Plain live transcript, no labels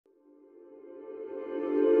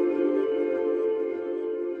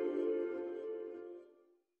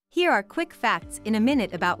Here are quick facts in a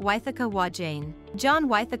minute about Waithaka Wajane. John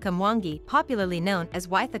Waithaka Mwangi, popularly known as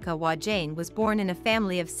Waithaka Wajane, was born in a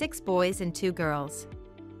family of 6 boys and 2 girls.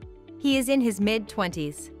 He is in his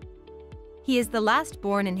mid-20s. He is the last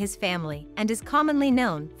born in his family and is commonly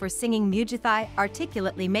known for singing Mujathai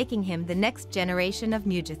articulately, making him the next generation of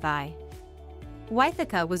Mujathai.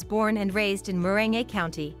 Waithaka was born and raised in Murang'a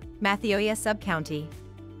County, Mathioya Sub-County.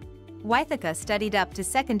 Waithaka studied up to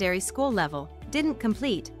secondary school level, didn't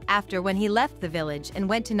complete, after when he left the village and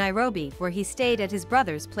went to Nairobi, where he stayed at his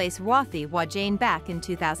brother's place Wathi Wajane back in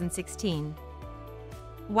 2016.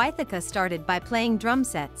 Waithaka started by playing drum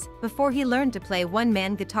sets, before he learned to play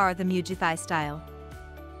one-man guitar the Mujathai style.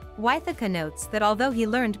 Waithaka notes that although he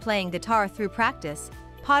learned playing guitar through practice,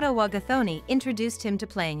 Pada Wagathoni introduced him to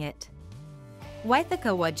playing it.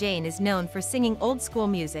 Waithaka Wajane is known for singing old-school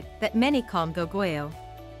music that many call Gogoyo.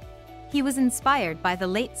 He was inspired by the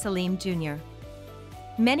late Salim Jr.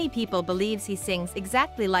 Many people believes he sings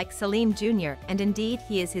exactly like Salim Jr., and indeed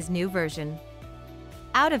he is his new version.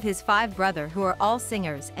 Out of his 5 brothers who are all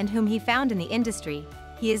singers and whom he found in the industry,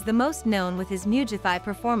 he is the most known with his Mujathai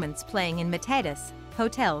performance playing in matatus,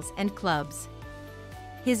 hotels and clubs.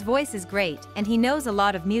 His voice is great and he knows a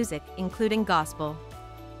lot of music, including gospel.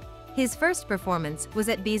 His first performance was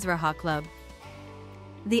at Bizraha Club.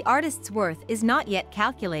 The artist's worth is not yet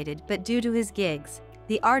calculated, but due to his gigs,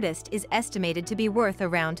 the artist is estimated to be worth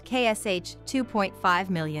around KSH 2.5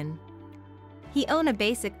 million. He owns a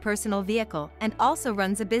basic personal vehicle and also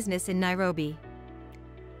runs a business in Nairobi.